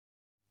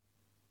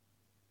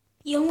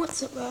Yo,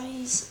 what's up,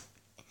 guys?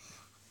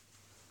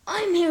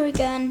 I'm here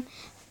again,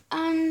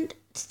 and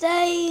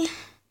today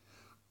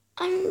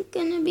I'm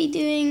gonna be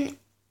doing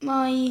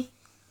my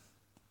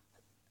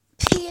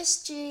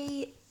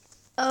PSG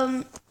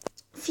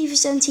FIFA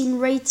 17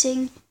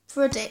 rating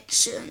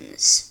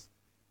predictions.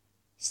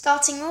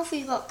 Starting off,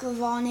 we've got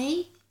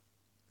Cavani.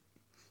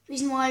 The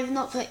reason why I've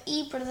not put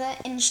Ibra there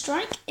in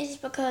strike is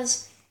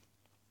because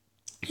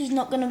he's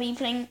not going to be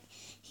playing.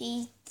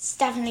 He's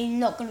definitely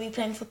not going to be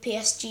playing for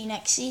PSG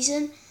next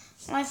season.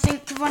 And I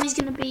think Cavani's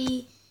going to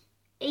be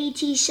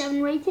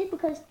 87 rated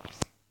because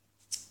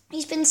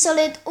he's been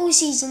solid all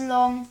season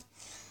long,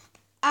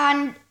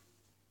 and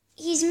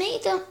he's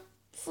made up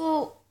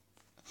for,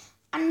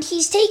 and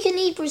he's taken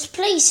Ibra's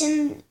place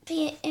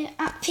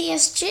at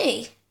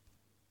PSG.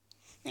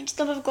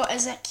 Next up, I've got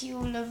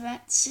Ezekiel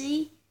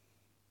Lavezzi.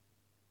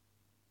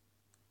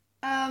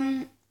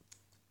 And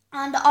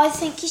I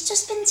think he's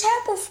just been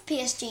terrible for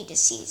PSG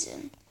this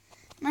season.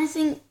 And I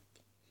think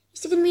he's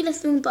still going to be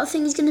left wing, but I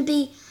think he's going to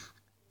be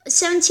a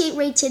 78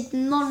 rated,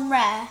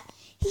 non-rare.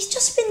 He's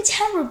just been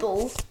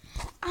terrible.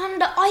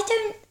 And I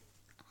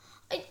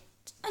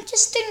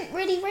just don't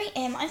really rate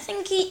him. I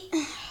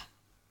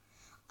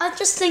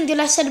just think the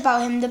less said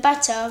about him, the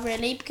better,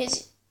 really,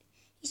 because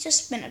he's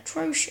just been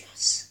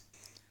atrocious.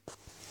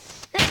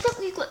 Next up,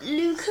 we've got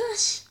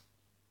Lucas.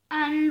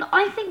 And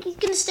I think he's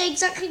going to stay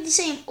exactly the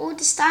same. All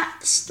the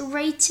stats, the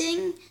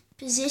rating,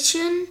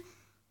 position.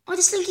 I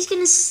just think he's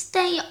going to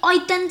stay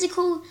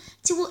identical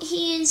to what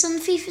he is on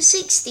FIFA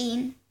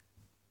 16.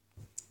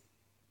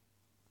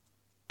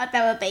 I bet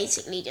we're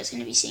basically just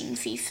going to be seeing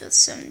FIFA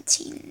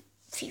 17,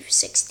 FIFA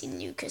 16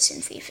 Lucas in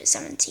FIFA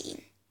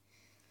 17.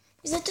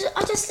 Because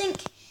I just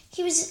think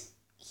he's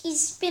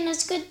been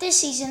as good this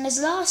season as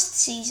last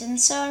season,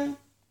 so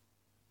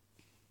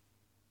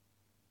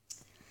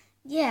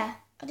yeah.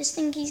 I just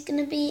think he's going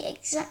to be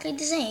exactly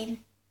the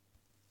same.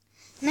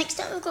 Next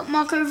up, we've got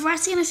Marco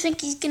Verratti, and I think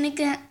he's going to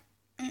get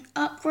an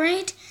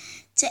upgrade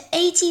to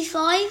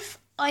 85.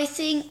 I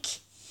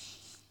think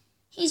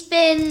he's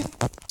been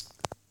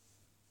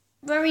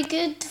very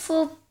good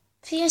for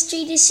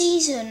PSG this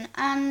season,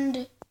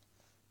 and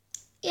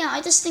yeah,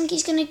 I just think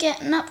he's going to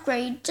get an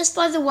upgrade just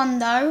by the one,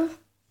 though.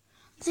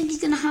 I think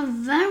he's going to have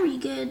very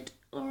good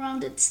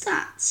all-rounded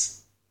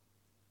stats.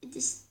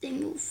 This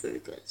thing will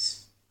focus.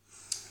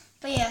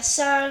 But yeah,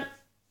 so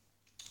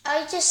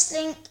I just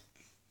think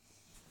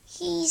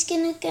he's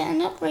going to get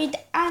an upgrade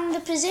and a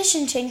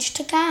position change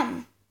to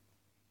Cam.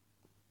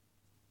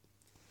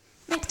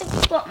 Next up,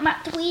 we've got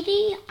Matt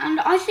Tweedy, and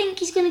I think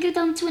he's going to go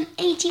down to an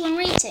 81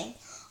 rating.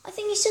 I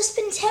think he's just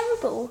been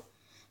terrible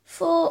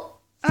for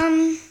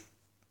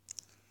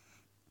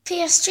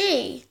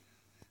PSG.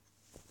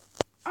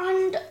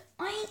 And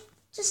I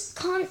just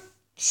can't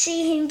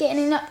see him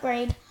getting an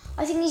upgrade.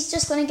 I think he's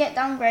just going to get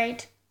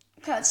downgrade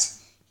because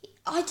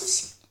I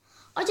just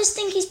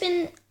think he's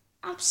been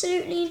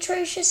absolutely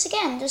atrocious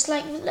again, just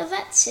like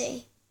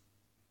Lavezzi.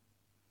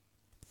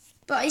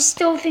 But I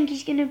still think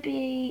he's going to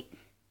be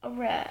a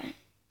rare.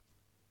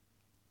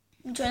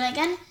 Try that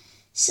again.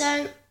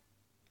 So,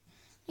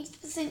 I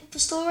think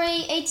Pastore,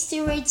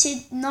 82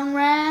 rated,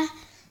 non-rare.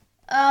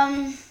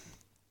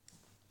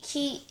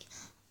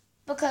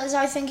 Because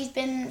I think he's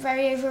been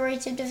very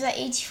overrated with that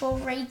 84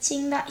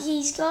 rating that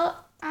he's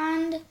got,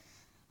 and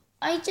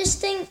I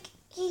just think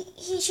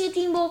he should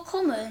be more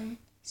common.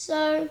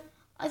 So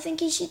I think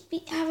he should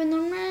have a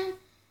non-rare.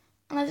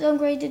 And I've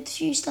downgraded a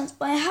few stunts,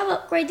 but I have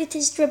upgraded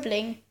his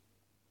dribbling.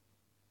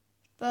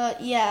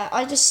 But yeah,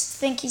 I just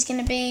think he's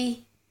going to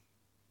be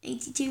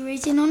 82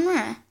 rated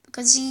non-rare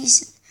because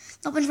he's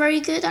not been very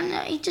good, and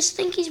I just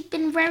think he's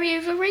been very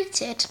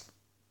overrated.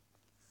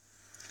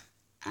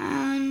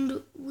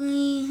 And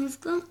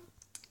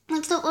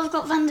next up we've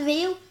got Van der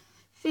Wiel. I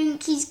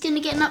think he's going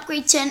to get an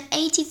upgrade to an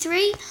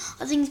 83.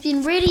 I think he's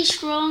been really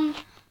strong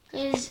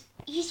because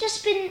he's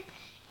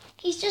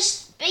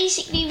just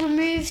basically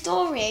removed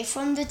Aurier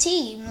from the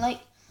team.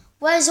 Like,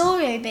 where's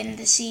Aurier been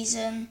this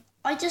season?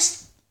 I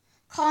just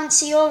can't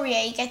see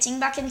Aurier getting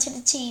back into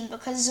the team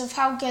because of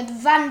how good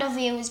Van der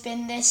Wiel has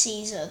been this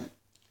season.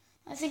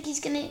 I think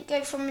he's going to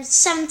go from a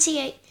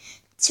 78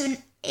 to an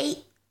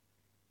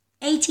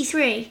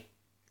 83.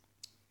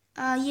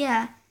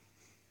 Yeah.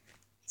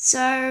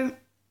 So,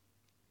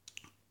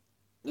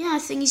 yeah, I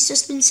think he's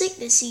just been sick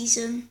this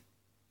season.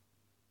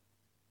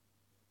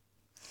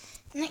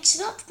 Next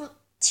up, we've got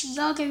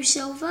Thiago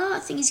Silva. I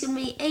think he's going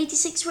to be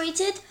 86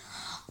 rated.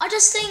 I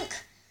just think,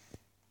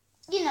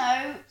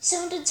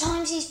 some of the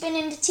times he's been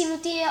in the team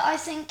of the year, I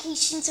think he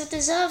shouldn't have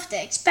deserved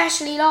it,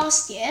 especially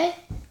last year.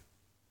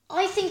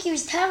 I think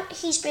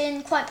he's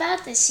been quite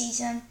bad this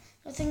season.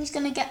 I think he's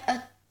going to get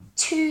a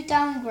 2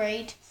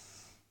 downgrade.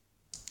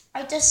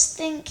 I just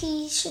think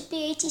he should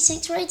be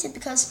 86 rated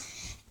because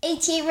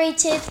 88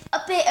 rated, a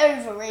bit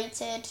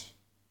overrated.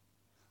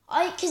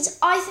 Because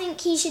I think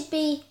he should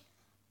be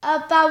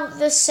about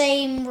the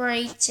same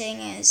rating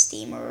as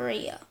Di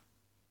Maria.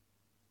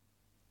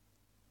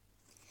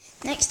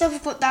 Next up,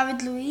 we've got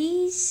David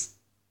Luiz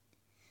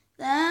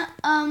there.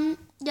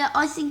 Yeah,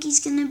 I think he's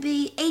going to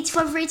be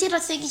 85 rated. I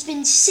think he's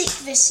been sick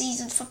this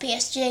season for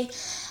PSG.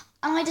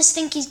 And I just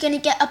think he's going to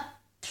get a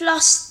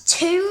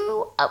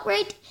 +2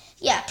 upgrade.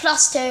 Yeah,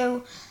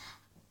 +2.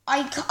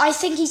 I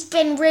think he's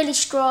been really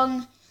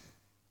strong.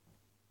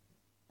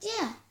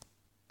 Yeah,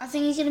 I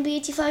think he's going to be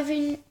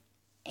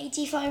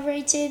 85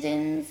 rated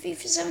in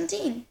FIFA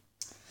 17.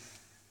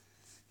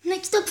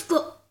 Next up, we've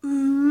got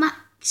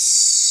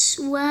Maxwell.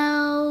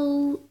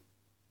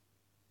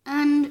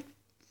 And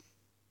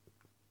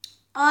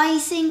I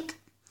think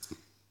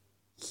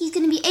he's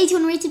going to be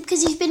 81 rated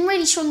because he's been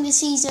really strong this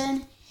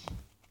season.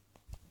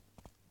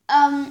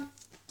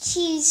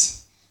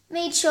 He's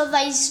made sure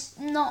that he's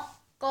not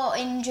got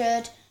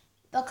injured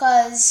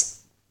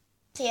because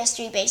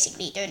PSG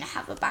basically don't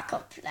have a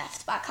backup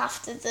left back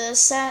after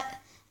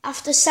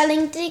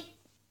selling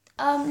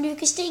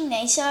Lucas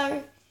Digne.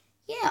 So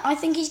yeah, I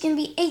think he's going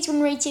to be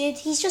 81 rated.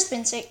 He's just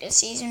been sick this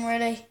season,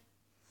 really.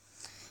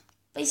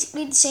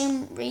 Basically the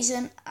same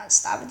reason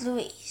as David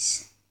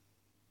Luiz.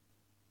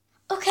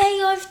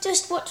 Okay, I've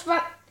just watched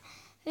back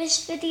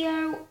this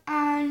video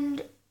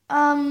and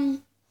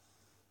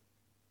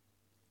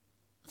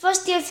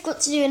firstly I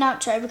forgot to do an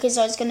outro because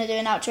I was going to do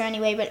an outro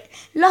anyway, but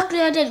luckily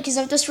I didn't because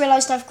I've just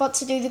realised I've got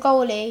to do the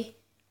goalie.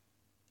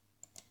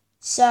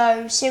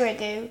 So,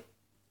 Sirigu.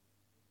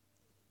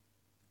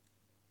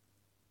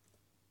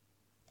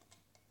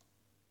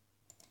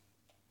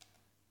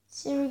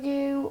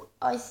 Sirigu,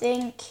 I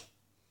think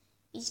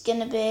he's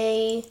going to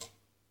be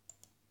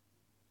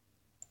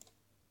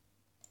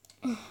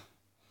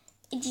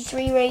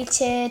 83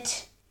 rated.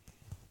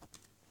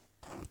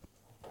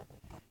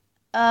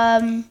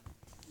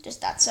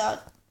 Just that's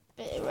a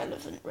bit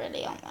irrelevant,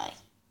 really, aren't they?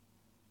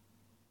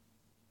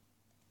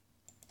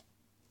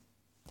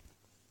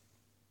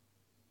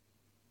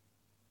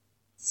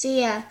 So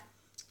yeah,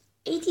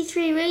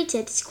 83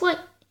 rated. It's quite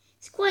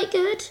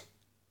good.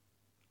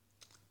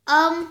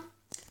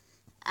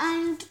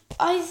 And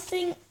I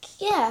think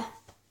yeah,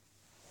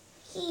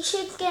 he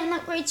should get an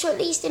upgrade to at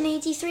least an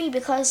 83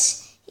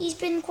 because he's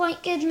been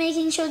quite good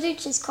making sure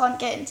Duchess can't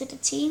get into the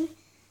team.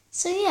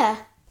 So yeah,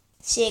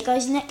 see you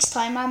guys next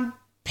time and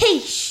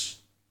peace!